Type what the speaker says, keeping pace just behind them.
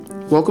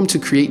Welcome to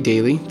Create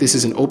Daily. This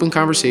is an open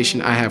conversation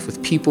I have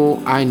with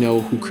people I know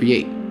who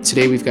create.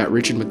 Today we've got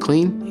Richard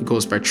McLean. He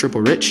goes by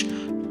Tripple Rich.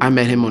 I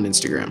met him on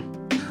Instagram.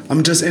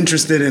 I'm just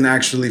interested in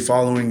actually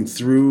following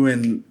through,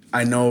 and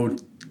I know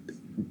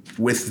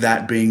with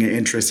that being an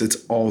interest,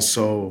 it's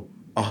also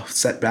a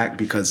setback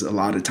because a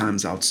lot of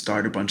times I'll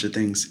start a bunch of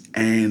things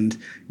and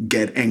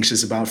get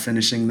anxious about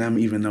finishing them,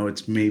 even though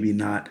it's maybe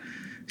not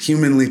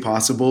humanly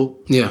possible.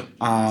 Yeah.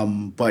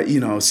 But,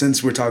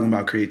 since we're talking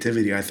about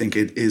creativity, I think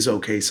it is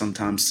okay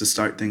sometimes to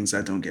start things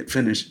that don't get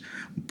finished,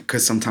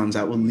 because sometimes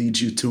that will lead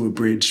you to a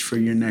bridge for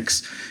your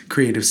next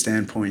creative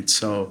standpoint.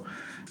 So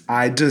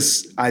I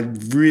don't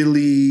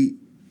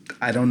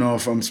know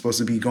if I'm supposed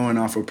to be going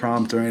off a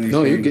prompt or anything.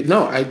 No, you're good.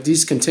 No, I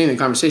just continue the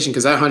conversation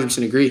because I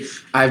 100% agree.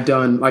 I've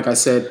done, like I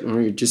said, when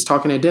we were just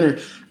talking at dinner,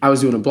 I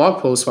was doing a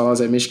blog post while I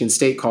was at Michigan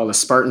State called a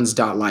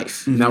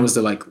Spartans.life. And that was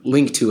the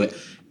link to it.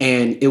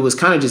 And it was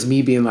kind of just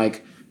me being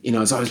like,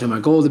 it's always been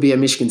my goal to be at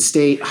Michigan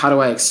State. How do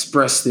I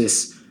express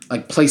this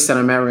place that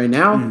I'm at right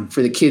now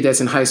for the kid that's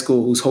in high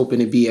school who's hoping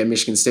to be at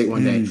Michigan State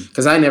one day?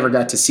 Because I never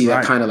got to see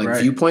that kind of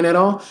viewpoint at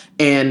all.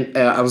 And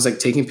I was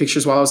taking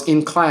pictures while I was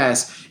in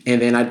class,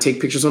 and then I'd take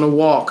pictures on a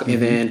walk.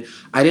 And then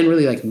I didn't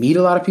really meet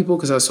a lot of people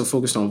because I was so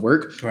focused on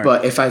work. Right.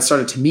 But if I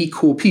started to meet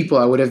cool people,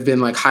 I would have been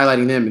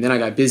highlighting them. And then I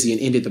got busy and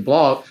ended the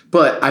blog.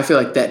 But I feel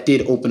like that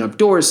did open up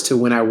doors to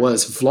when I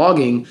was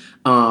vlogging.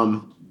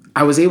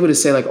 I was able to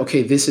say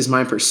okay, this is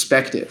my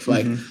perspective.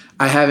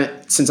 I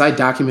haven't, since I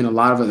document a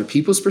lot of other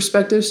people's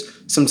perspectives,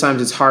 sometimes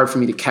it's hard for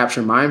me to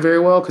capture mine very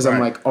well because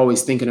I'm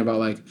always thinking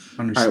about all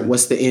right,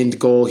 what's the end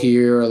goal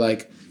here? Or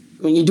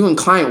when you're doing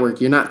client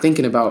work, you're not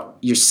thinking about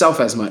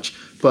yourself as much.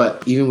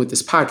 But even with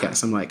this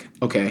podcast, I'm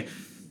okay,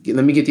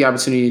 let me get the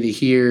opportunity to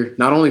hear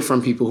not only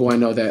from people who I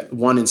know that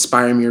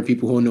inspire me, or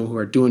people who I know who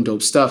are doing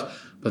dope stuff,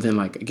 but then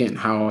again,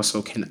 how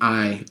also can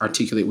I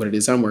articulate what it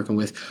is I'm working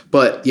with?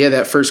 But yeah,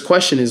 that first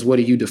question is, what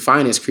do you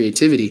define as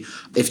creativity?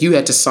 If you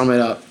had to sum it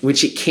up,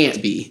 which it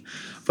can't be,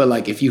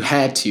 but if you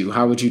had to,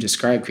 how would you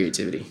describe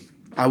creativity?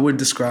 I would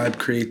describe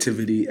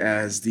creativity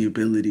as the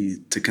ability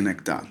to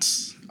connect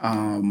dots.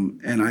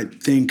 And I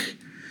think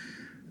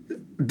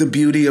the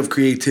beauty of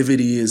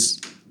creativity is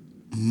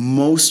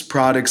most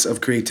products of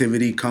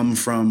creativity come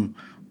from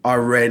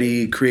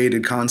already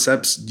created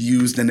concepts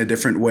used in a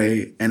different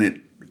way, and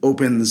it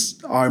opens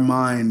our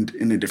mind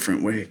in a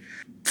different way.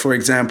 For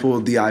example,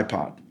 the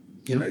iPod.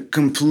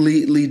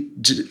 Completely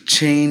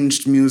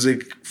changed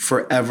music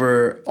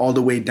forever, all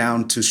the way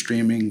down to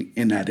streaming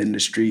in that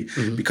industry.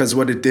 Because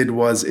what it did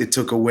was it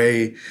took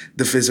away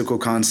the physical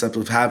concept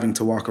of having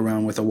to walk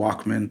around with a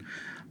Walkman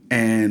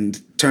and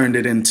turned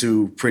it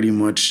into pretty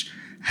much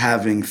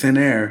having thin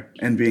air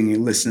and being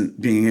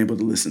able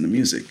to listen to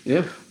music.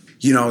 Yeah.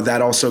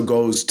 That also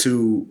goes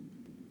to,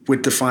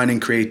 with defining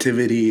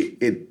creativity,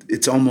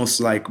 it's almost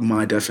like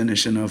my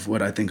definition of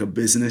what I think a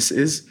business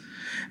is.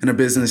 And a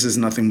business is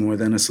nothing more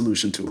than a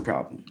solution to a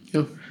problem.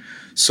 Yeah.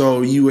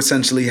 So you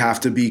essentially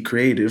have to be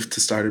creative to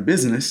start a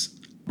business,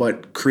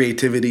 but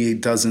creativity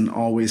doesn't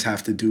always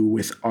have to do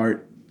with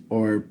art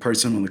or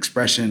personal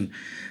expression.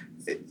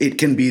 It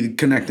can be the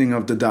connecting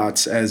of the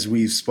dots, as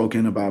we've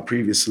spoken about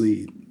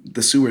previously,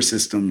 the sewer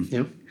system,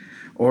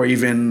 or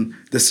even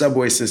the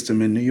subway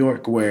system in New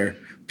York, where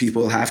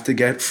people have to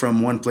get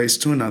from one place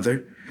to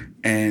another,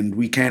 and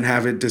we can't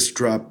have it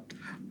disrupt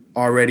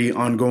already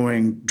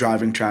ongoing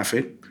driving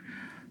traffic.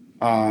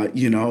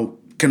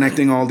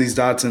 Connecting all these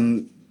dots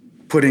and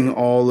putting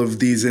all of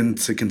these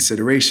into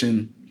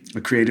consideration,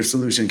 a creative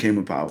solution came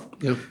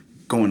about,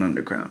 going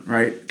underground,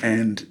 right?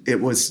 And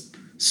it was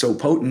so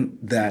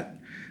potent that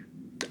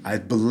I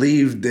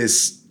believe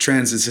this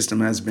transit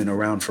system has been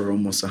around for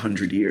almost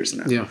 100 years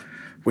now,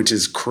 which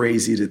is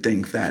crazy to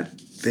think that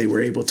they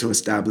were able to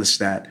establish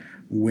that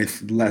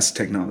with less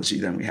technology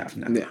than we have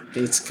now. Yeah,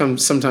 it's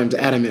sometimes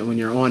adamant when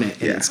you're on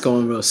it and it's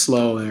going real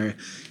slow. Or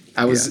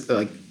I was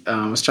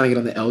I was trying to get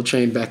on the L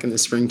train back in the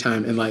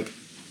springtime, and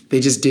they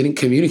just didn't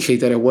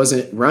communicate that it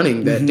wasn't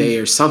running that day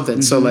or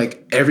something. So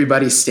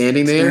everybody's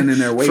standing there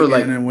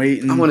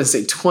waiting. I want to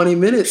say 20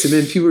 minutes, and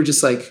then people were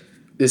just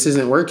this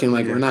isn't working.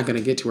 We're not going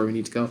to get to where we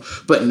need to go.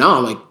 But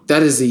no, I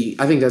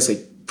think that's a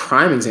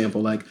prime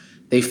example.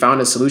 They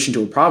found a solution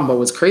to a problem. But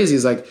what's crazy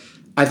is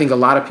I think a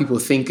lot of people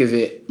think of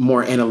it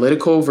more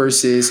analytical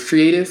versus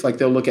creative.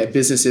 They'll look at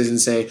businesses and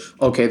say,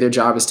 okay, their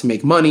job is to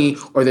make money,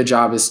 or their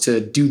job is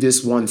to do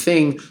this one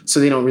thing. So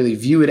they don't really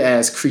view it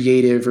as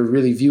creative or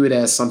really view it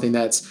as something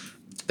that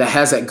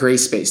has that gray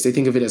space. They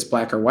think of it as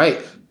black or white.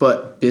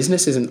 But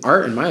business is an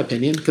art, in my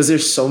opinion, because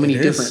there's so many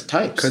different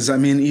types. Because,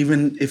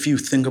 even if you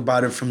think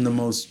about it from the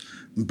most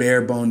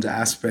bare bones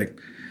aspect,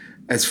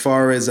 as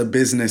far as a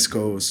business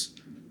goes,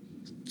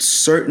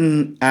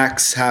 certain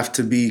acts have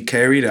to be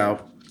carried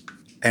out,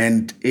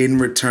 and in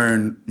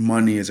return,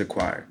 money is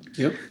acquired.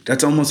 Yep.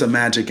 That's almost a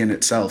magic in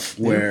itself,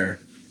 where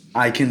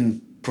I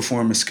can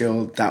perform a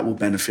skill that will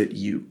benefit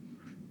you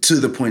to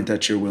the point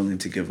that you're willing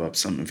to give up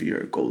some of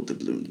your gold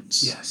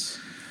doubloons. Yes.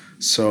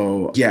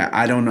 So,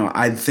 I don't know.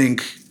 I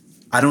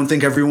don't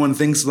think everyone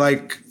thinks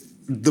like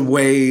the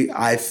way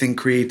I think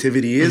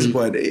creativity is,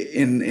 but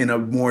in a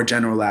more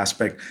general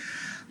aspect,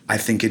 I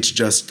think it's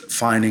just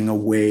finding a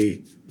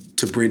way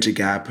to bridge a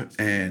gap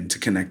and to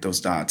connect those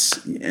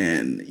dots.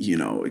 And, you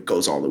know, it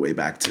goes all the way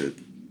back to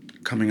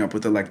coming up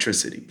with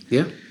electricity.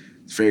 Yeah.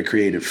 It's very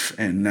creative.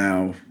 And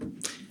now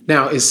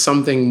is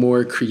something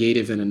more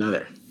creative than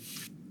another?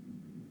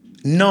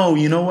 No,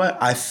 you know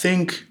what? I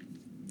think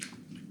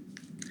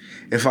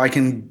if I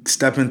can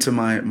step into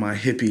my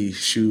hippie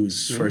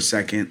shoes for a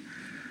second,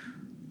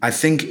 I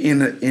think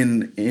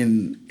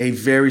in a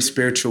very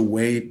spiritual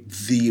way,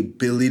 the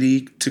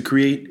ability to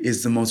create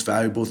is the most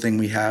valuable thing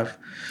we have.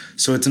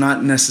 So it's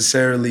not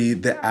necessarily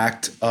the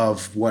act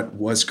of what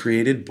was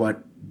created,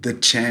 but the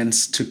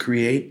chance to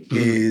create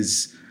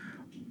is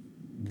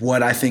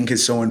what I think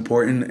is so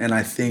important. And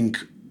I think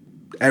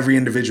every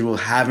individual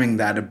having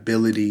that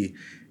ability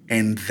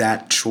and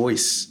that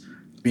choice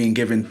being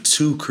given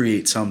to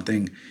create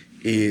something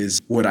is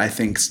what I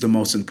think is the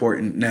most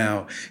important.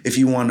 Now, if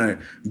you want to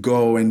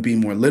go and be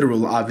more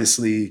literal,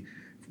 obviously,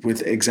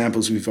 with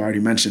examples we've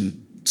already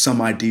mentioned,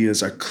 some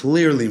ideas are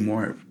clearly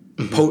more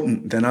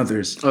potent than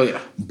others. Oh,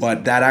 yeah.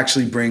 But that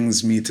actually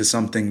brings me to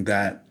something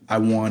that I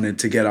wanted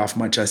to get off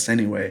my chest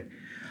anyway.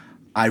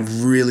 I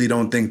really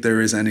don't think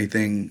there is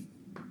anything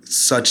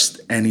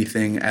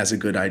as a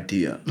good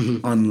idea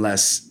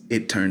unless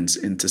it turns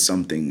into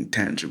something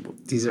tangible.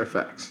 These are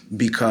facts.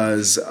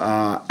 Because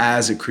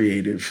as a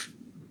creative,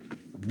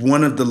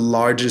 one of the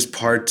largest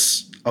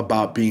parts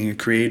about being a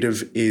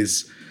creative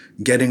is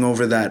getting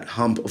over that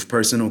hump of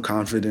personal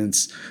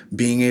confidence,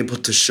 being able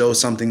to show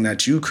something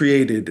that you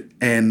created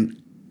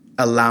and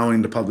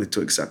allowing the public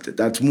to accept it.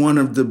 That's one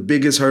of the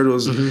biggest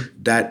hurdles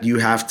that you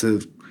have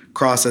to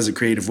cross as a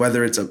creative,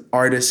 whether it's an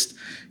artist.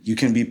 You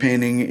can be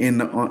painting in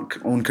the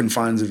own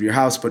confines of your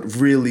house, but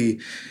really,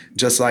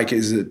 just like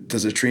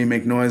does a tree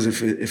make noise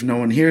if no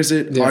one hears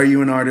it? Yeah. Are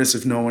you an artist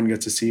if no one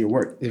gets to see your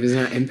work? If it's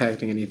not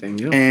impacting anything,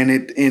 yeah. And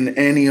in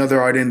any other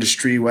art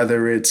industry,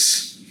 whether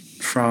it's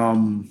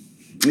from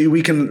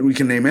we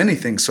can name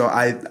anything. So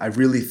I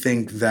really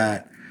think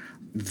that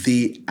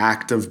the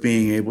act of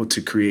being able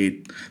to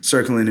create,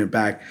 circling it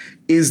back,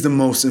 is the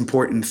most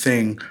important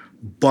thing.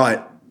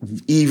 But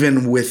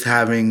even with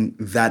having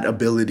that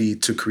ability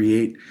to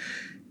create,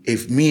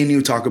 if me and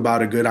you talk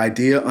about a good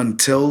idea,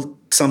 until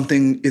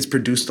something is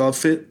produced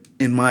off it,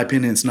 in my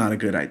opinion, it's not a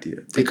good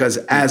idea. Because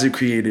as a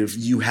creative,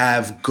 you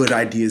have good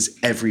ideas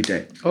every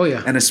day. Oh,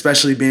 yeah. And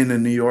especially being a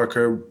New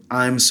Yorker,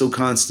 I'm so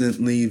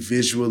constantly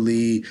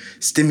visually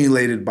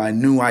stimulated by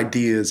new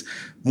ideas.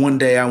 One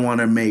day I want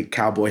to make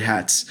cowboy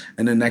hats,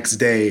 and the next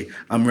day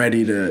I'm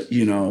ready to,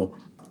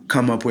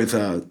 come up with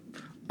a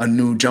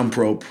new jump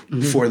rope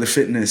for the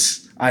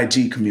fitness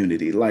IG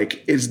community.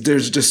 Like,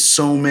 there's just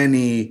so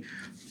many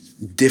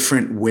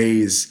different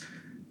ways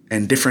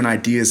and different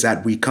ideas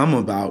that we come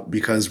about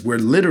because we're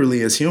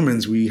literally, as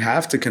humans, we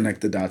have to connect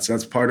the dots.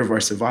 That's part of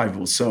our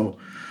survival. So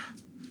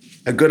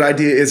a good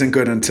idea isn't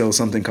good until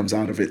something comes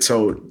out of it.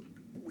 So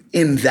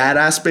in that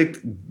aspect,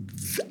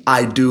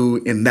 I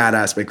do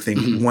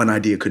think one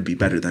idea could be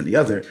better than the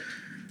other,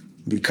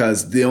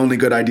 because the only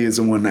good idea is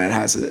the one that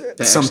has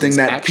something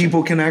that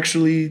people can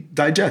actually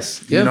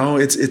digest. Yeah.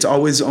 It's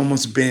always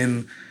almost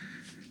been,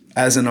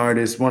 as an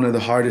artist, one of the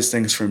hardest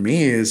things for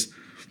me is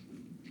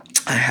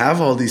I have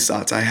all these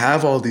thoughts, I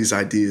have all these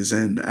ideas.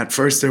 And at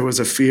first there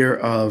was a fear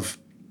of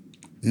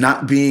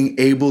not being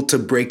able to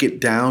break it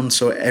down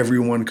so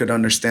everyone could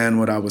understand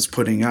what I was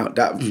putting out.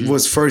 That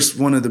was first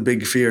one of the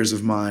big fears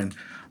of mine.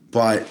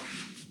 But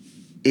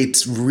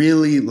it's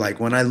really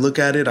like, when I look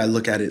at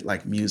it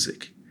like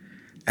music.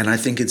 And I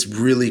think it's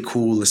really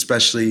cool,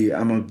 especially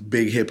I'm a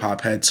big hip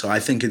hop head. So I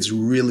think it's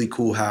really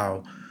cool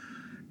how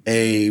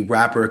a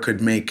rapper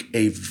could make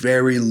a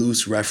very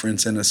loose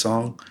reference in a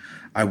song.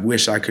 I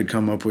wish I could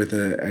come up with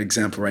an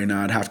example right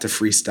now. I'd have to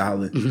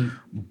freestyle it.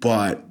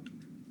 But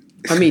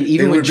I mean,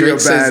 even when Drake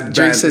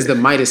says the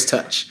Midas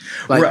touch,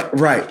 like,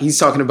 right. He's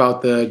talking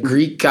about the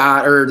Greek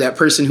god or that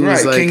person who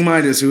was like King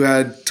Midas, who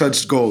had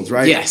touched gold,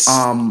 right? Yes.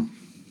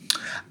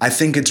 I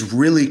think it's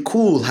really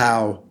cool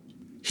how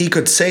he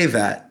could say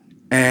that,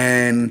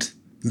 and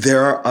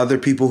there are other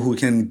people who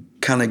can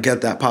kind of get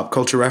that pop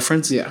culture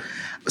reference. Yeah.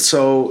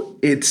 So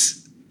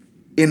it's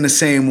in the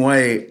same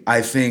way,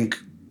 I think,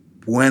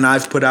 when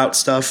I've put out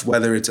stuff,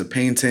 whether it's a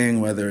painting,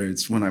 whether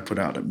it's when I put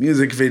out a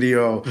music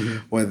video,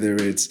 whether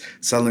it's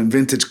selling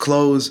vintage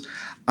clothes,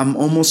 I'm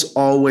almost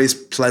always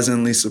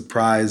pleasantly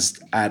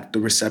surprised at the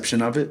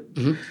reception of it.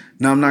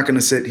 Now, I'm not going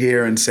to sit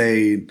here and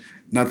say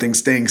nothing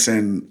stinks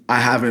and I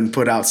haven't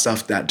put out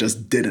stuff that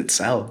just didn't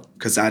sell,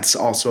 because that's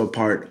also a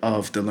part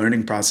of the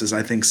learning process.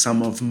 I think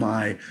some of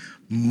my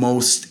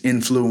most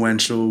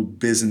influential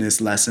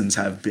business lessons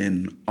have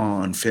been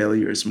on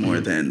failures more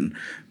than,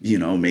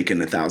 making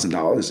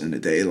 $1,000 in a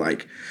day.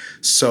 Like,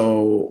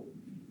 so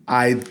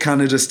I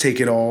kind of just take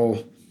it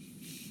all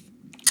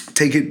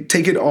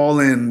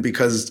in,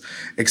 because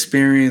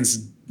experience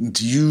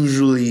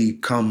usually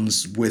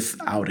comes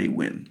without a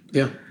win.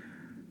 Yeah.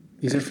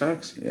 These are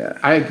facts. Yeah.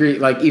 I agree.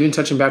 Like, even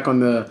touching back on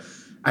the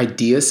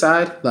idea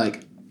side,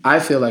 like, I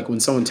feel like when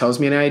someone tells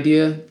me an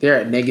idea, they're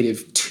at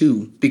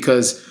 -2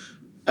 because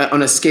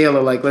on a scale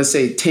of like, let's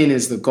say 10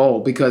 is the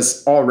goal,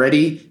 because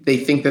already they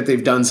think that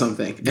they've done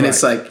something. And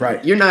it's like,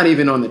 you're not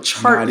even on the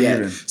chart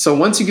yet. So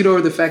once you get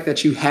over the fact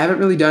that you haven't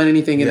really done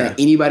anything and that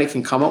anybody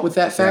can come up with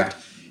that fact,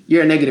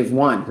 you're at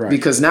 -1.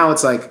 Because now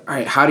it's like, all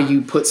right, how do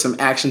you put some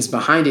actions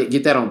behind it,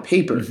 get that on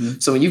paper?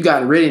 So when you've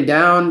got written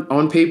down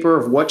on paper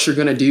of what you're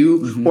going to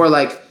do, or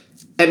like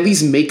at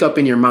least make up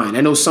in your mind.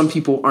 I know some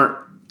people aren't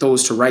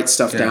those to write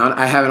stuff down.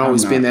 I haven't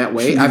always been that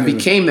way. I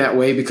became that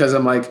way because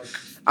I'm like,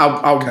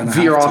 I'll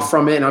veer off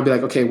from it and I'll be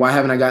like, okay, why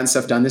haven't I gotten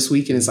stuff done this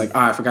week? And it's like,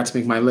 I forgot to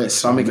make my list.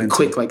 So I'll make a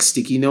quick like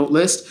sticky note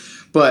list.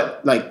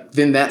 But like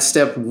then that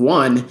step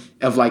 1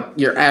 of like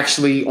you're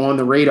actually on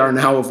the radar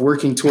now of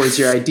working towards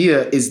your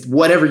idea is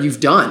whatever you've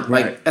done.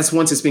 Like that's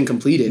once it's been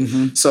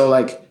completed. So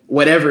like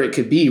whatever it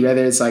could be,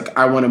 whether it's like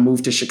I want to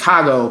move to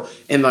Chicago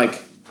and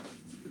like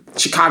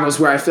Chicago's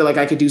where I feel like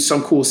I could do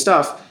some cool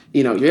stuff.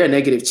 You know, you're at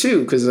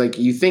 -2 because like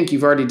you think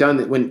you've already done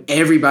it when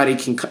anybody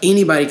can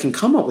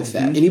come up with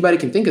that. Anybody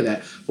can think of that.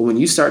 But when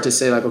you start to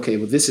say like, okay,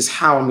 well, this is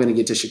how I'm going to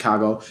get to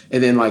Chicago.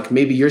 And then like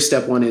maybe your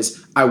step 1 is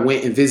I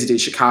went and visited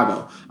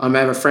Chicago. I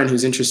have a friend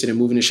who's interested in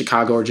moving to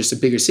Chicago or just a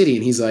bigger city.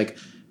 And he's like,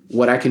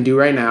 what I can do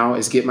right now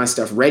is get my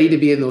stuff ready to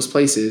be in those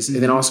places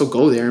and then also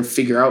go there and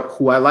figure out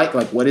who I like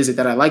what is it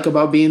that I like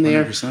about being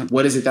there? 100%.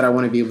 What is it that I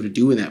want to be able to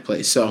do in that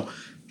place? So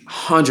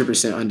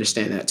 100%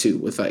 understand that too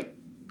with like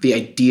the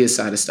idea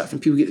side of stuff,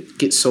 and people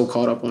get so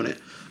caught up on it.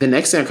 The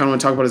next thing I kind of want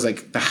to talk about is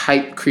like the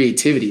hype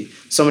creativity.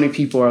 So many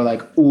people are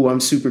like, "Ooh, I'm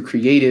super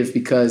creative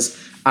because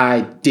I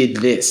did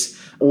this,"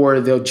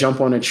 or they'll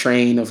jump on a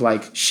train of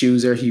like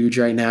shoes are huge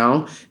right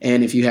now,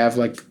 and if you have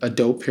like a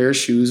dope pair of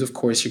shoes, of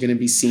course you're going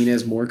to be seen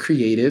as more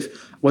creative.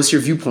 What's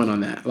your viewpoint on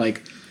that? Like,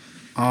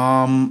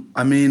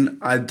 I mean,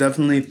 I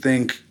definitely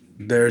think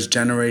there's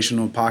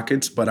generational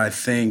pockets, but I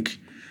think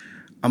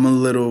I'm a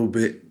little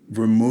bit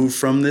removed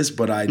from this,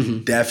 but I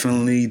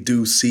definitely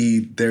do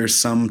see there's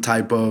some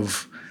type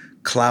of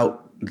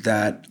clout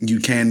that you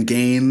can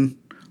gain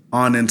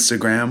on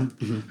Instagram.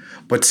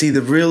 But see,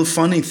 the real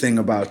funny thing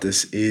about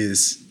this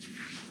is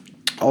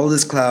all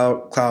this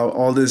clout,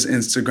 all this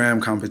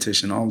Instagram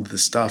competition, all of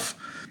this stuff.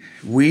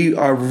 We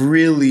are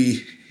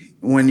really,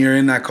 when you're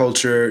in that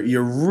culture,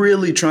 you're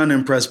really trying to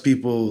impress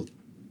people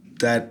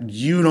that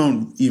you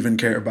don't even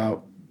care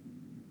about,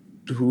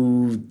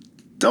 who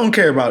don't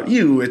care about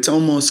you. It's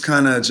almost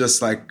kind of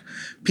just like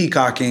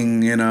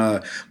peacocking in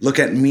a look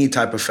at me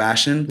type of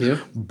fashion,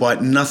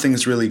 but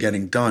nothing's really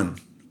getting done.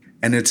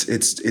 And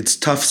it's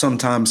tough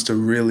sometimes to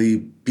really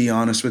be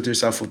honest with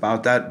yourself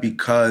about that,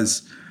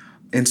 because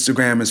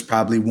Instagram is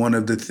probably one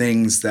of the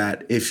things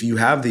that if you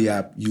have the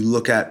app, you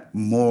look at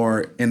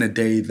more in a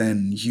day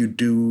than you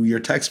do your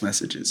text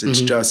messages.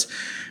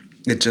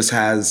 It just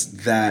has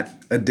that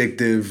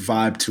addictive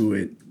vibe to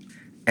it.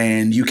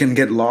 And you can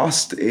get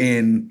lost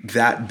in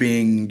that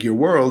being your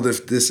world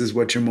if this is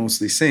what you're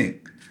mostly seeing,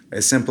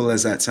 as simple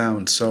as that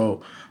sounds.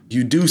 So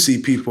you do see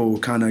people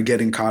kind of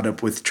getting caught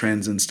up with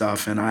trends and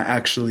stuff. And I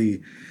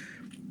actually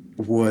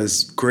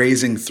was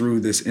grazing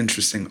through this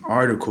interesting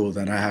article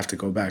that I have to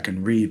go back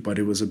and read, but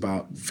it was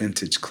about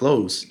vintage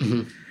clothes.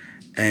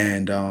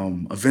 And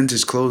a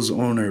vintage clothes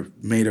owner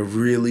made a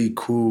really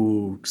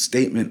cool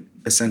statement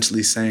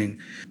essentially saying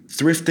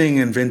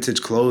thrifting and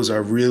vintage clothes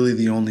are really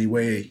the only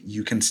way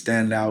you can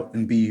stand out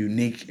and be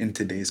unique in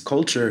today's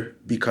culture,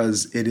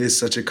 because it is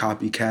such a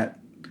copycat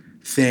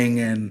thing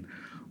and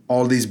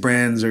all these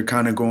brands are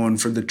kind of going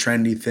for the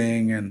trendy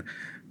thing, and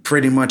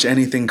pretty much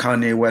anything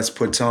Kanye West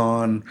puts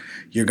on,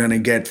 you're going to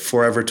get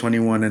Forever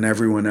 21 and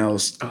everyone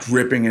else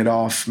ripping it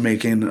off,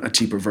 making a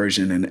cheaper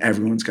version, and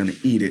everyone's going to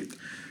eat it.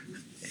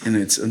 And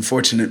it's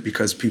unfortunate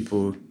because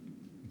people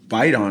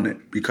bite on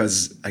it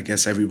because I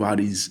guess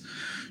everybody's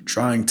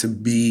trying to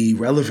be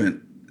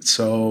relevant.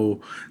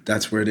 So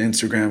that's where the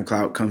Instagram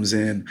clout comes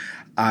in.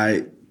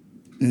 I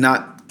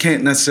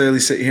can't necessarily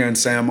sit here and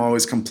say I'm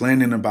always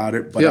complaining about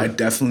it, but I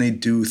definitely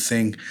do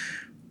think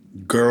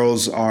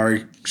girls are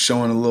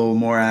showing a little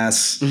more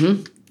ass,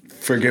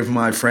 forgive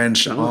my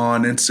French,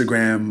 on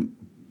Instagram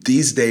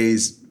these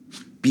days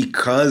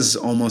because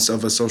almost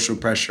of a social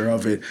pressure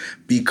of it,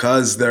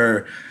 because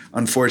they're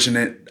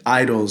unfortunate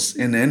idols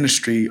in the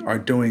industry are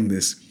doing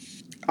this.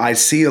 I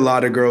see a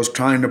lot of girls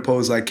trying to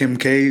pose like Kim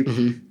K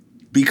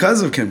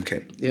because of Kim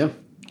K.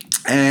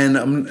 And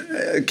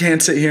I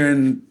can't sit here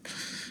and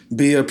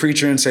be a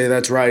preacher and say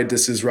that's right,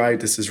 this is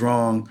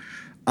wrong.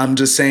 I'm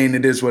just saying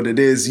it is what it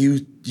is.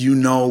 You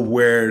know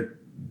where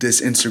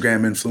this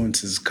Instagram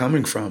influence is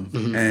coming from.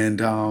 And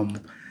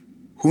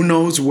who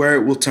knows where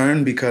it will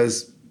turn,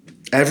 because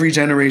every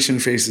generation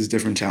faces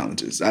different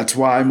challenges. That's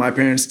why my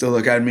parents still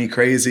look at me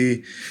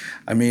crazy.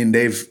 I mean,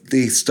 they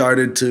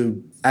started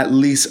to at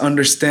least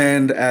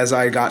understand as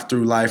I got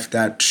through life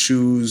that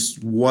shoes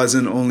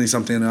wasn't only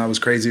something that I was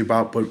crazy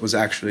about, but was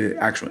actually an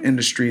actual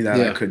industry that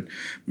I could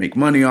make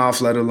money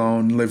off, let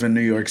alone live in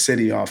New York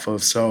City off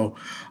of. So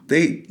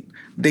they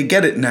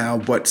get it now,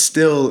 but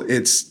still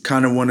it's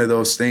kind of one of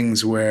those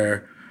things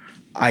where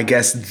I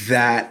guess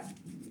that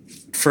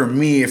for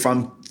me, if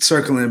I'm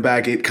circling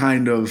back, it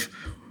kind of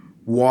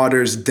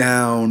waters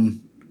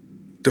down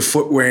the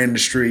footwear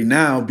industry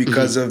now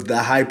because of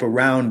the hype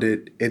around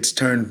it. It's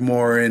turned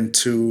more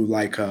into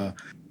like a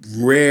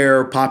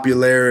rare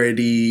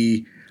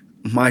popularity,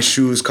 my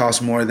shoes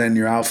cost more than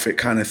your outfit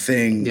kind of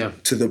thing,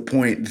 to the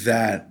point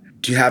that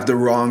you have the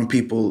wrong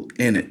people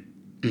in it.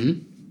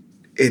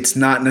 It's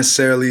not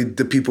necessarily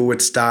the people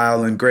with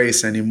style and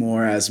grace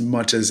anymore as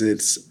much as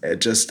it's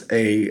just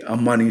a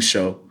money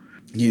show.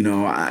 You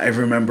know, I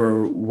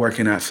remember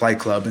working at Flight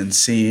Club and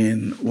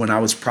seeing, when I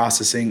was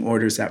processing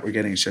orders that were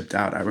getting shipped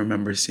out, I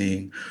remember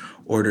seeing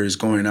orders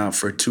going out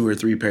for 2 or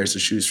 3 pairs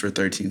of shoes for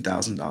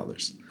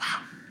 $13,000. Wow.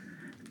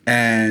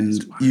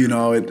 And, you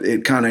know,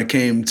 it kind of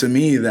came to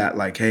me that,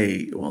 like,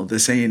 hey, well,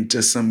 this ain't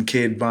just some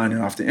kid buying it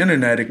off the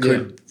internet. It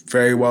could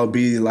very well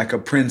be like a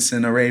prince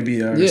in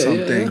Arabia or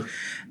something.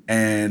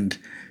 And,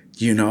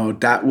 you know,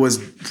 that was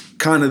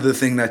kind of the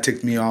thing that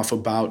ticked me off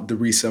about the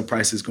resale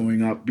prices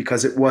going up,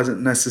 because it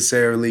wasn't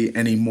necessarily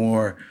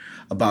anymore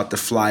about the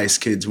flyest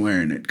kids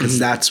wearing it, because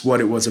that's what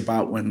it was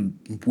about when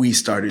we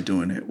started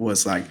doing it,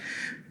 was like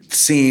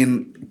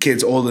seeing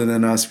kids older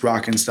than us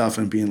rocking stuff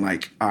and being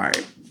like, all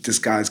right, this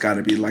guy's got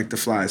to be like the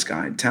flyest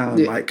guy in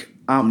town. Like,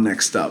 I'm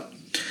next up.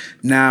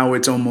 Now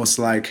it's almost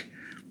like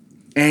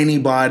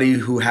anybody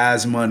who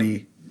has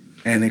money,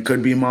 and it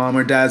could be mom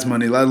or dad's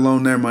money, let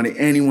alone their money,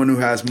 anyone who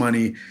has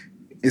money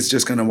is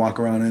just going to walk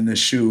around in this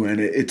shoe. And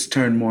it's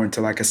turned more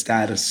into like a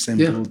status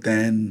symbol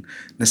than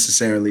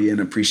necessarily an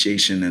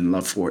appreciation and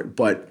love for it.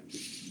 But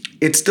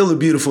it's still a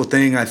beautiful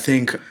thing. I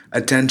think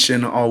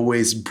attention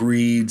always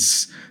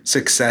breeds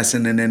success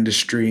in an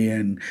industry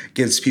and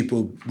gives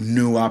people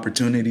new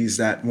opportunities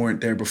that weren't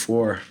there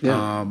before.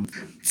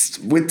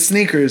 With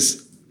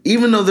sneakers,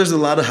 even though there's a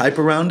lot of hype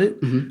around it,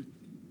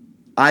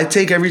 I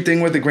take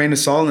everything with a grain of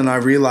salt, and I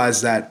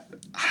realize that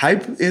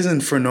hype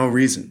isn't for no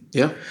reason.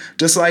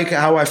 Just like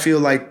how I feel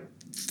like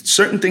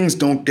certain things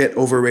don't get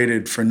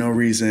overrated for no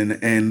reason,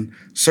 and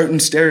certain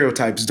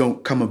stereotypes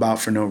don't come about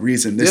for no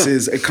reason. This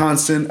is a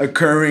constant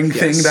occurring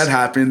thing that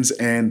happens,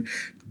 and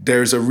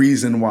there's a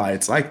reason why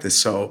it's like this.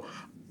 So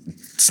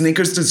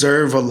sneakers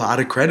deserve a lot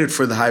of credit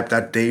for the hype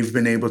that they've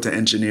been able to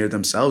engineer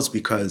themselves,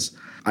 because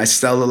I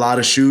sell a lot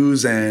of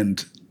shoes,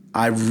 and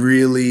I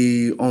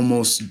really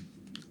almost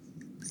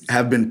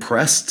have been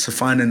pressed to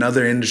find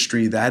another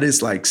industry that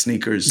is like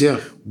sneakers,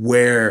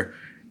 where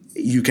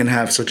you can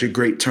have such a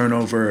great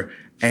turnover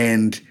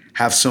and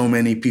have so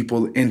many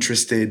people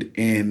interested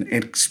in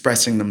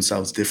expressing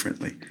themselves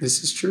differently.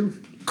 This is true.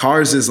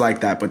 Cars is like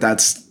that, but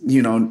that's,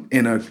 you know,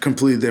 in a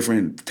completely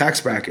different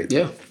tax bracket.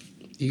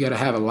 You got to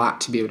have a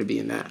lot to be able to be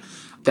in that.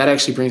 That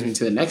actually brings me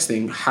to the next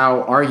thing.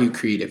 How are you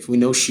creative? We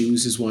know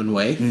shoes is one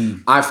way.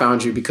 I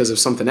found you because of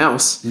something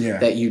else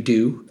that you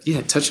do.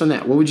 Touch on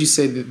that. What would you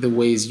say that the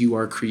ways you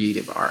are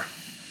creative are?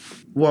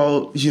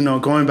 Well, you know,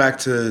 going back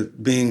to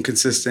being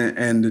consistent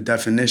and the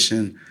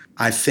definition,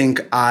 I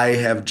think I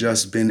have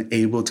just been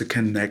able to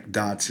connect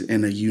dots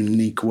in a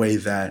unique way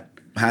that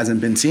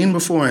hasn't been seen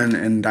before,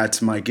 and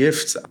that's my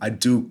gift. I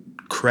do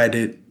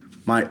credit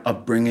my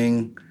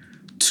upbringing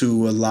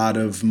to a lot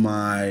of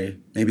my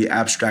maybe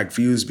abstract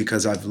views,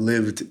 because I've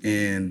lived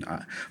in,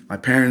 my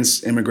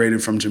parents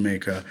immigrated from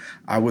Jamaica.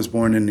 I was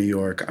born in New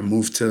York. I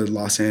moved to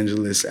Los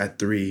Angeles at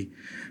 3,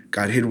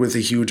 got hit with a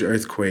huge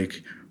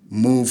earthquake,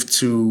 moved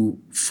to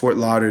Fort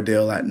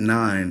Lauderdale at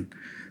 9,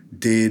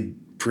 did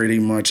pretty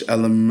much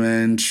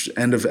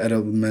end of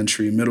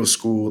elementary, middle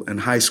school,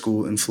 and high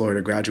school in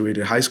Florida,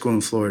 graduated high school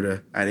in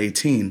Florida at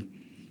 18,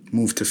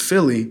 moved to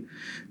Philly,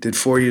 did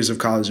 4 years of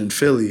college in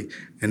Philly,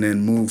 and then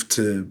moved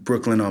to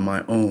Brooklyn on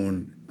my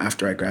own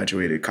after I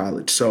graduated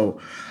college. So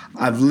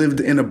I've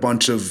lived in a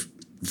bunch of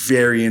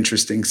very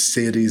interesting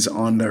cities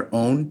on their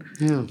own.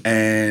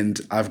 And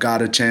I've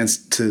got a chance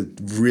to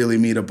really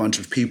meet a bunch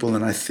of people.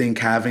 And I think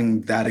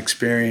having that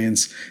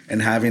experience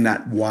and having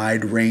that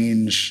wide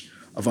range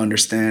of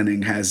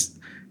understanding has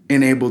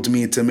enabled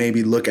me to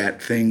maybe look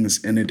at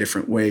things in a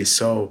different way.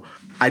 So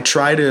I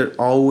try to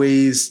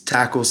always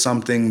tackle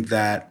something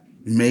that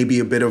may be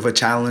a bit of a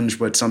challenge,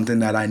 but something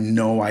that I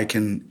know I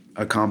can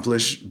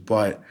accomplish,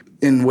 but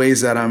in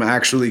ways that I'm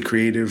actually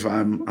creative.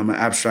 I'm an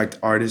abstract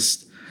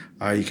artist.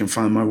 You can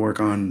find my work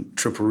on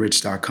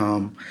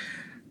tripplerich.com.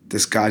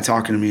 This guy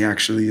talking to me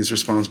actually is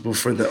responsible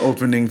for the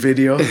opening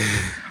video.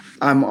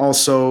 I'm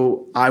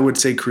also, I would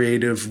say,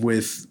 creative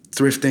with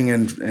thrifting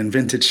and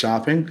vintage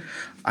shopping.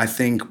 I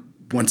think,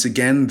 once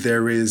again,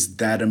 there is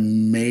that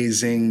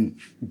amazing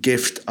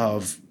gift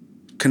of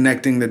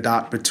connecting the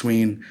dot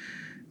between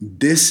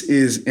this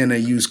is in a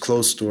used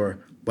clothes store,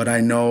 but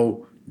I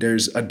know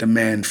there's a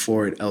demand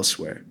for it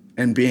elsewhere,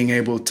 and being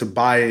able to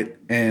buy it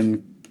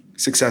and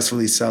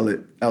successfully sell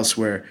it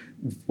elsewhere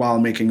while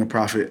making a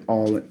profit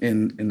all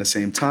in the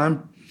same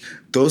time.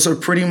 Those are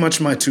pretty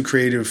much my two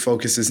creative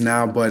focuses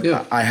now, but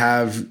I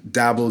have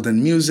dabbled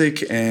in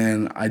music,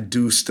 and I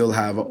do still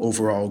have an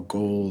overall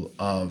goal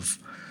of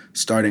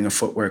starting a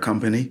footwear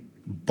company.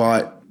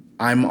 But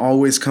I'm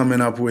always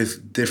coming up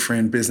with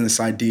different business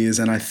ideas,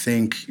 and I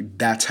think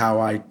that's how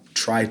I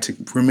try to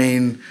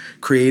remain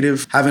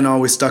creative. Haven't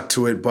always stuck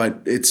to it,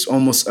 but it's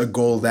almost a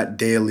goal that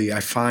daily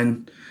I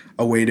find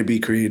a way to be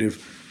creative.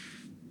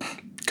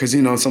 Because,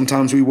 you know,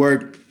 sometimes we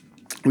work,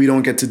 we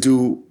don't get to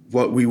do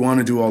what we want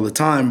to do all the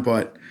time,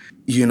 but,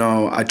 you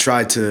know, I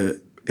try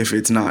to, if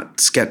it's not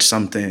sketch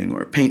something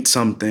or paint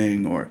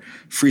something or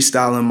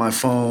freestyle on my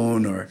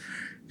phone or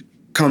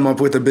come up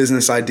with a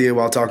business idea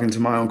while talking to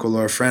my uncle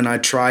or a friend, I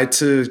try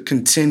to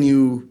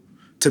continue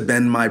to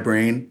bend my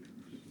brain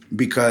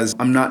because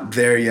I'm not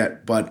there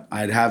yet, but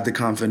I'd have the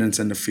confidence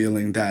and the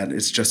feeling that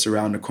it's just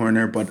around the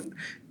corner. But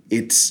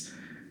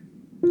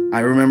I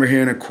remember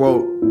hearing a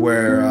quote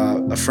where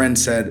a friend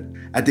said,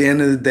 at the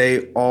end of the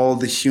day, all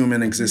the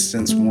human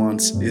existence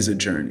wants is a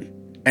journey.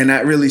 And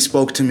that really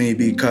spoke to me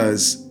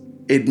because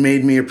it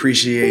made me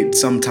appreciate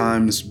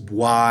sometimes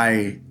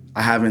why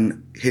I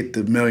haven't hit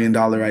the $1 million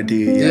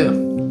idea yet.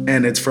 Yeah.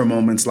 And it's for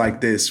moments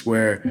like this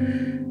where,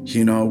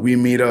 you know, we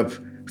meet up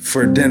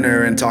for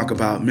dinner and talk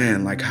about,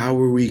 man, like, how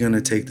are we going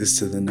to take this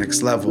to the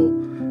next level?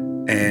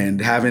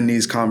 And having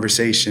these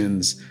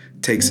conversations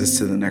takes us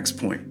to the next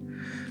point.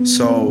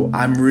 So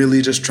I'm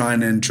really just trying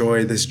to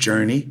enjoy this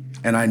journey.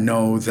 And I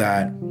know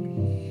that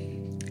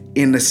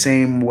in the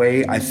same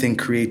way, I think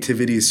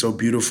creativity is so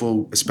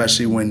beautiful,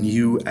 especially when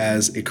you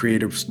as a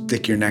creative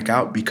stick your neck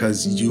out,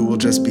 because you will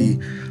just be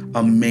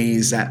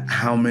amazed at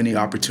how many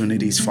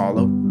opportunities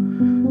follow.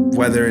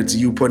 Whether it's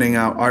you putting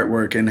out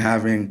artwork and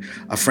having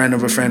a friend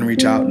of a friend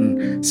reach out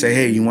and say,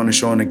 hey, you want to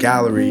show in a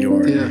gallery,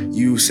 or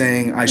you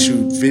saying I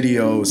shoot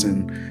videos,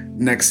 and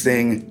next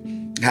thing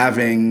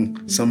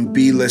having some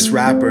B-list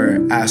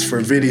rapper ask for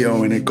a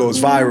video and it goes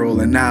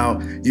viral, and now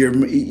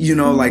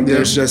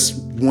there's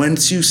just,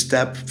 once you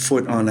step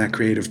foot on that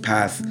creative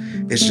path,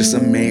 it's just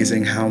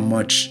amazing how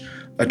much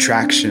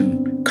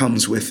attraction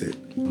comes with it.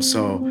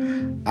 So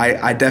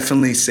I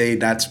definitely say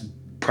that's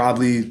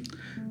probably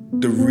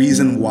the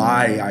reason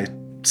why I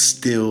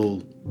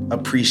still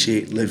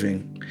appreciate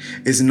living,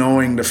 is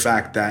knowing the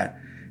fact that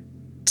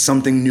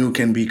something new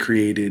can be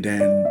created.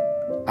 And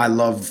I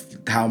love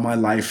how my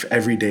life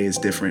every day is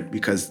different,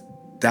 because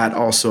that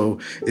also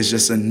is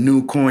just a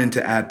new coin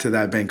to add to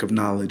that bank of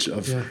knowledge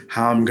of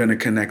how I'm going to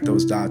connect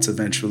those dots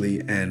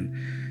eventually and,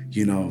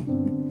 you know,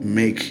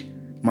 make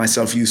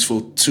myself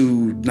useful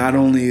to not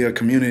only a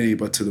community,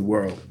 but to the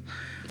world.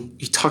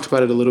 You talked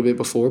about it a little bit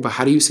before, but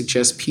how do you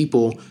suggest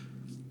people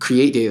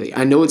create daily?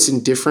 I know it's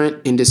in different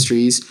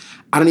industries.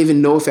 I don't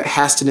even know if it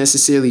has to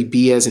necessarily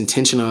be as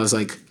intentional as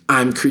like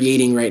I'm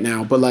creating right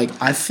now, but like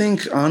I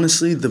think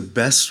honestly the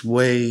best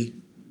way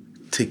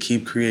to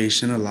keep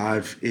creation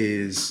alive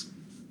is,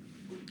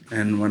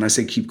 and when I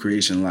say keep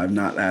creation alive,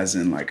 not as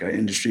in like an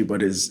industry,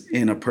 but is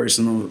in a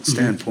personal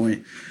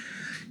standpoint,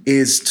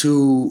 is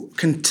to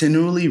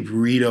continually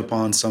read up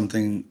on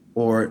something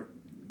or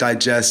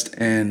digest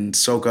and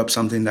soak up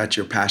something that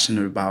you're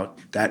passionate about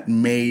that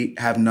may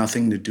have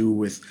nothing to do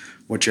with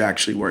what you're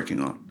actually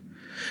working on.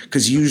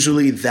 Because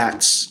usually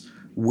that's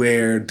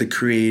where the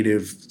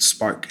creative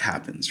spark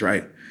happens,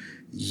 right?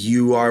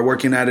 You are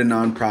working at a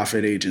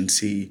nonprofit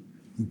agency,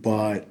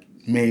 but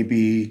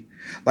maybe,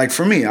 like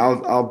for me,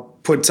 I'll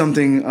put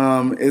something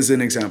as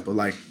an example.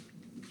 Like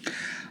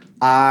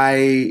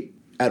I,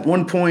 at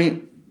one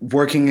point,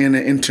 working in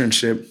an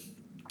internship,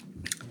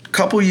 a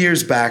couple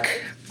years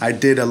back, I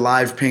did a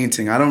live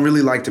painting. I don't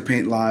really like to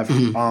paint live.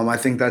 I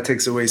think that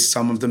takes away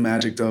some of the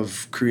magic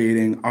of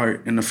creating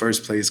art in the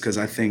first place, because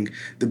I think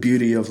the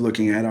beauty of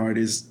looking at art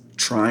is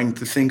trying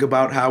to think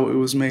about how it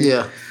was made.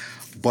 Yeah.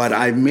 But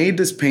I made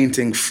this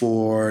painting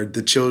for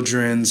the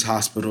Children's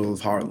Hospital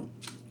of Harlem.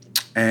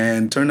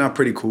 And it turned out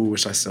pretty cool.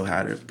 Wish I still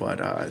had it, but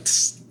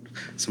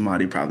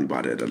somebody probably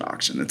bought it at an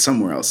auction. It's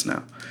somewhere else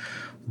now.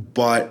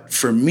 But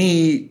for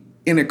me,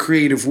 in a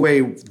creative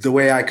way, the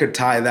way I could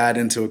tie that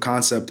into a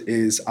concept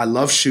is I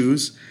love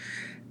shoes,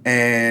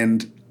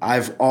 and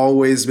I've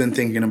always been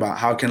thinking about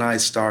how can I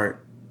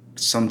start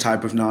some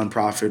type of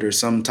nonprofit or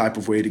some type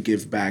of way to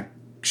give back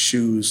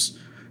shoes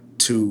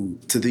to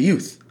the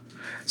youth.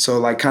 So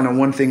like kind of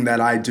one thing that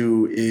I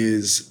do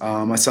is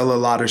I sell a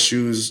lot of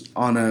shoes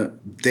on a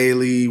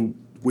daily,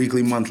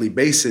 weekly, monthly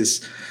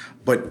basis.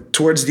 But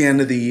towards the end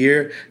of the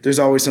year, there's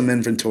always some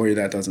inventory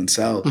that doesn't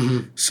sell.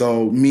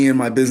 So me and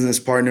my business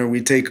partner,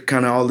 we take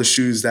kind of all the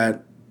shoes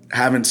that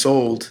haven't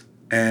sold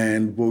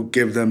and we'll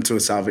give them to a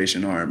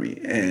Salvation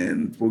Army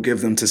and we'll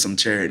give them to some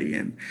charity.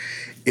 And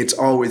it's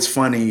always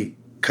funny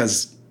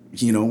because,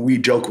 you know, we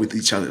joke with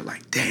each other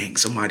like, dang,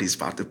 somebody's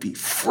about to be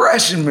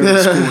fresh in middle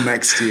school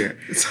next year.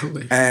 It's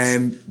hilarious.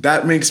 And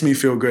that makes me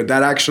feel good.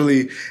 That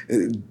actually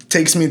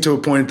takes me to a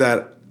point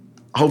that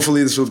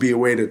hopefully this will be a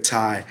way to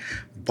tie.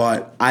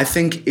 But I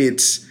think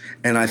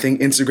I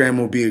think Instagram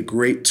will be a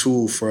great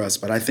tool for us.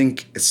 But I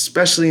think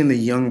especially in the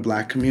young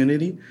Black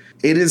community,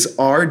 it is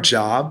our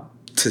job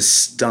to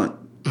stunt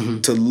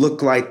to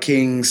look like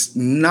kings,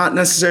 not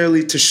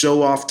necessarily to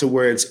show off to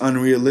where it's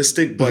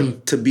unrealistic,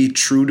 but to be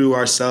true to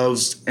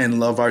ourselves and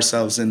love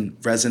ourselves and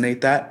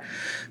resonate that,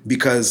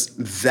 because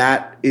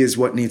that is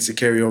what needs to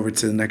carry over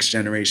to the next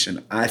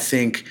generation. I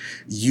think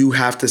you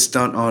have to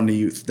stunt on the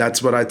youth.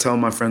 That's what I tell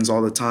my friends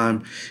all the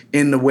time,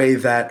 in the way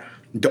that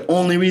the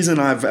only reason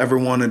I've ever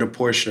wanted a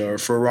Porsche or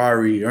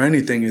Ferrari or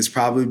anything is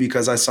probably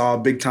because I saw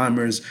big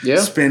timers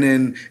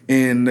spinning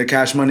in the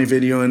Cash Money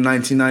video in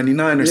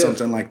 1999 or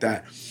something like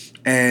that.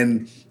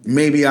 And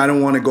maybe I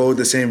don't want to go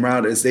the same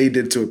route as they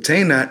did to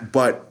obtain that,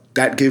 but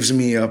that gives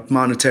me a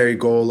monetary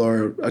goal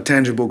or a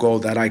tangible goal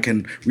that I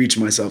can reach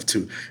myself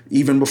to.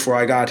 Even before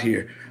I got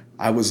here,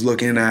 I was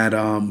looking at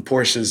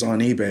Porsches on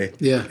eBay.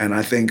 Yeah. And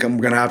I think I'm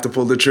going to have to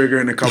pull the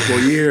trigger in a couple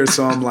of years.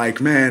 So I'm like,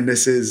 man,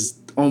 this is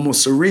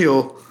almost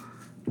surreal.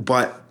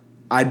 But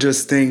I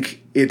just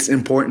think it's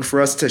important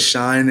for us to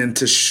shine and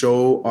to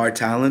show our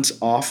talents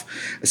off,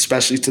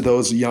 especially to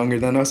those younger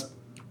than us,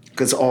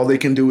 because all they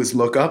can do is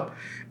look up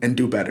and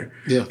do better.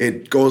 Yeah.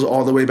 It goes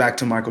all the way back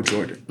to Michael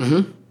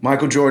Jordan.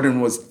 Michael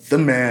Jordan was the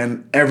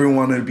man. Everyone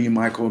wanted to be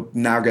Michael.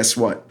 Now guess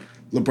what?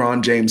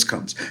 LeBron James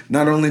comes.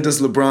 Not only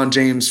does LeBron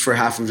James, for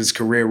half of his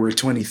career, we're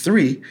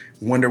 23,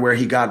 wonder where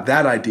he got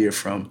that idea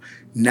from.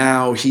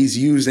 Now he's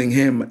using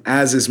him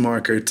as his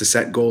marker to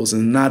set goals.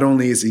 And not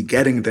only is he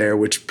getting there,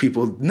 which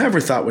people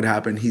never thought would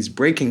happen, he's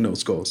breaking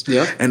those goals.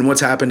 Yeah. And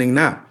what's happening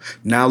now?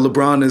 Now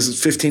LeBron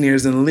is 15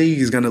 years in the league.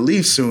 He's going to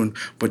leave soon.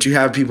 But you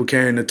have people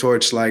carrying the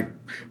torch like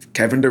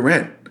Kevin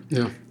Durant.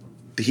 Yeah.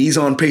 He's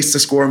on pace to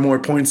score more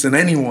points than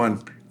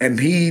anyone. And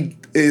he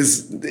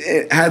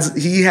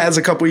has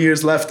a couple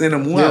years left in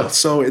him well. Yeah.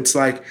 So it's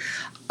like,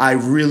 I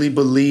really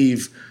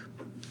believe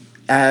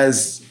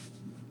as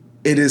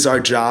it is our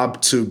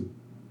job to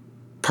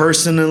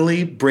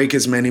personally break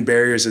as many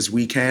barriers as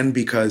we can,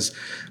 because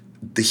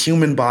the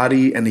human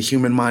body and the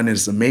human mind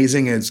is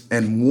amazing.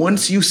 And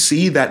once you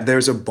see that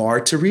there's a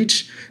bar to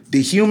reach,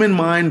 the human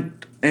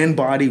mind and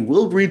body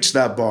will reach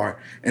that bar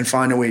and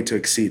find a way to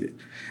exceed it.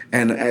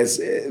 And as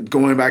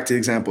going back to the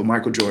example,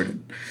 Michael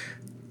Jordan,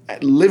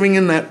 living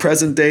in that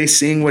present day,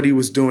 seeing what he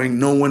was doing,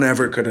 no one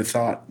ever could have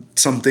thought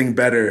something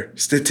better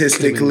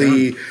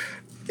statistically,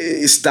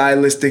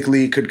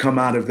 stylistically could come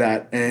out of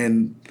that.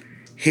 And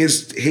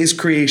his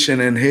creation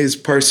and his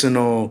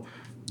personal,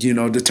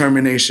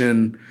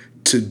 determination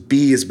to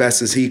be as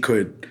best as he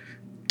could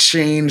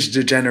changed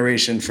the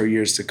generation for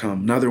years to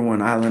come. Another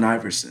one, Allen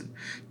Iverson,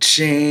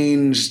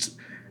 changed,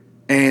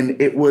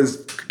 and it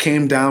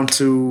came down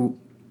to,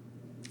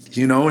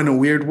 in a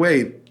weird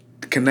way,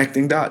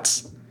 connecting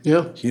dots.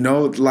 Yeah.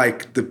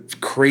 Like the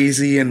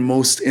crazy and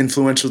most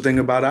influential thing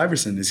about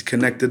Iverson is he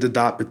connected the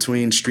dot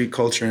between street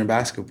culture and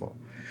basketball.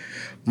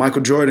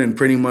 Michael Jordan,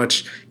 pretty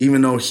much,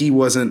 even though he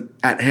wasn't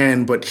at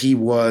hand, but he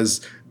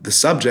was the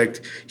subject,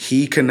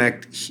 he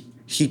connected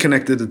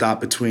the dot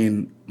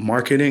between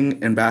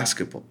marketing and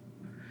basketball.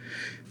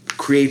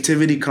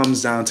 Creativity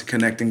comes down to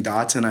connecting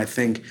dots, and I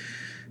think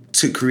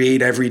to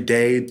create every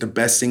day, the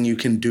best thing you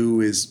can do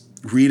is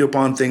read up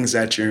on things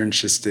that you're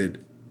interested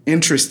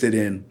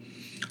in,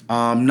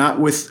 not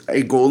with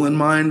a goal in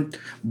mind,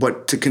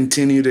 but to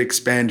continue to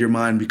expand your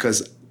mind,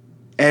 because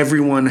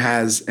everyone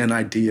has an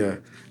idea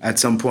at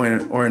some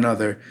point or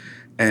another,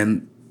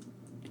 and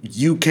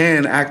you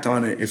can act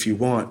on it if you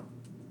want,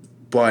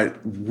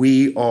 but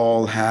we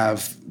all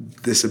have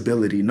this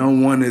ability. No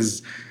one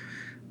is...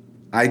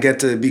 I get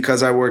to,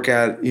 because I work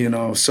at,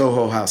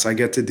 Soho House, I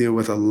get to deal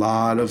with a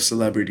lot of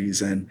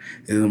celebrities, and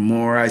the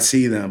more I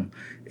see them,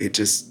 it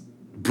just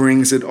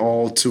brings it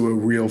all to a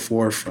real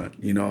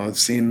forefront. I've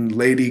seen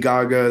Lady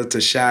Gaga to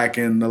Shaq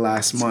in the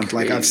last month. Crazy,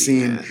 like I've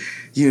seen,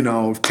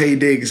 man. Tay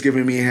Diggs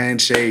giving me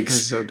handshakes,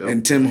 so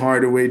and Tim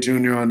Hardaway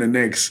Jr. on the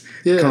Knicks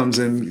comes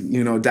and,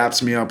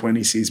 daps me up when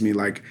he sees me.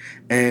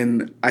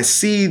 And I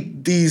see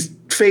these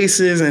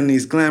faces and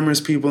these glamorous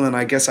people, and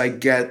I guess I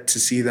get to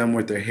see them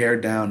with their hair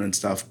down and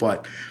stuff,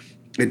 but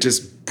it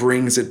just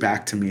brings it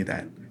back to me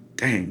that,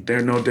 dang,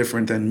 they're no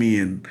different than me,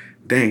 and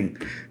dang,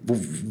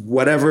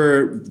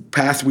 whatever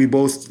path we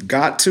both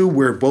got to,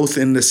 we're both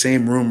in the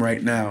same room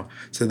right now.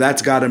 So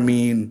that's got to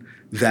mean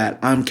that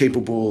I'm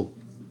capable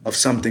of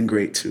something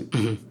great too.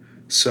 Mm-hmm.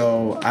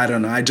 So I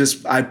don't know.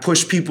 I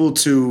push people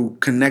to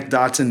connect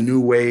dots in new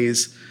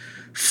ways,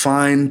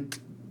 find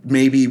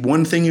maybe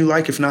one thing you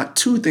like, if not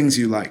two things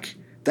you like.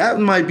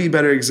 That might be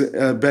better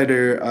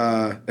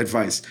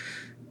advice.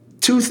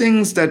 Two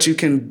things that you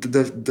can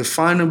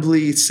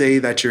definably say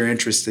that you're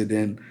interested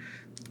in.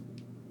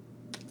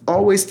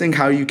 Always think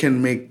how you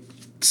can make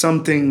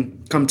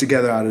something come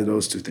together out of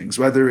those two things,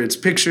 whether it's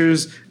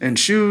pictures and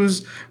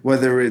shoes,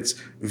 whether it's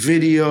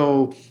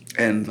video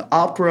and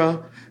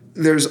opera.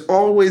 There's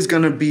always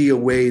going to be a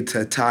way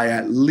to tie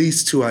at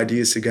least two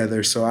ideas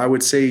together. So I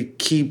would say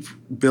keep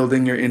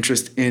building your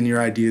interest in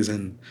your ideas,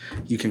 and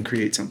you can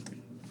create something.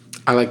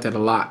 I like that a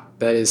lot.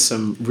 That is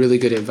some really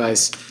good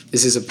advice.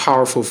 This is a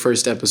powerful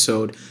first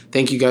episode.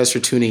 Thank you guys for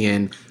tuning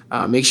in.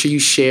 Make sure you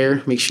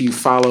share. Make sure you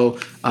follow.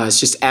 It's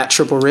just at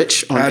Triple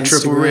Rich on At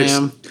Triple Rich.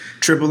 Instagram.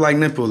 Triple like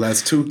nipple.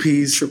 That's 2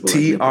 P's.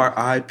 TRIPPLE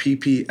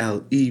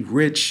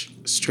Rich.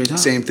 Straight up.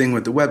 Same thing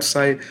with the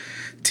website.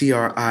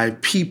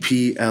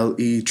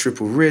 TRIPPLE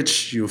Triple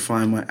Rich. You'll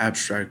find my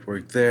abstract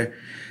work there.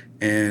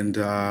 And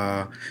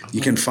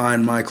you can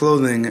find my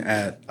clothing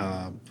at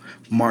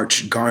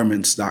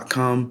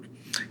marchgarments.com.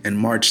 And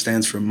March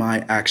stands for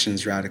My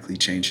Actions Radically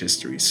Change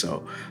History.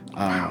 So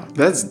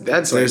that's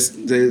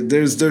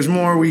there's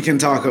more we can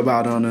talk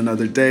about on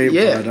another day.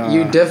 Yeah, but,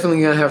 you're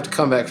definitely gonna have to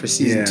come back for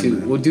season 2.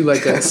 Man. We'll do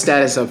like a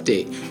status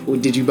update. Well,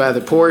 did you buy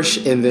the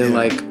Porsche? And then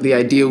like the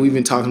idea we've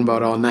been talking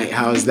about all night.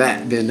 How has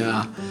that been?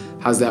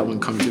 How's that one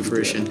come to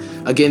fruition?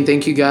 Again,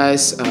 thank you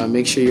guys.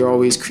 Make sure you're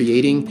always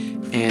creating.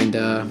 And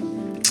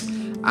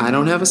I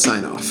don't have a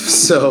sign off,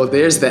 so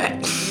there's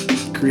that.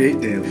 Create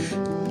daily.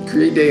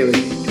 Create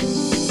daily.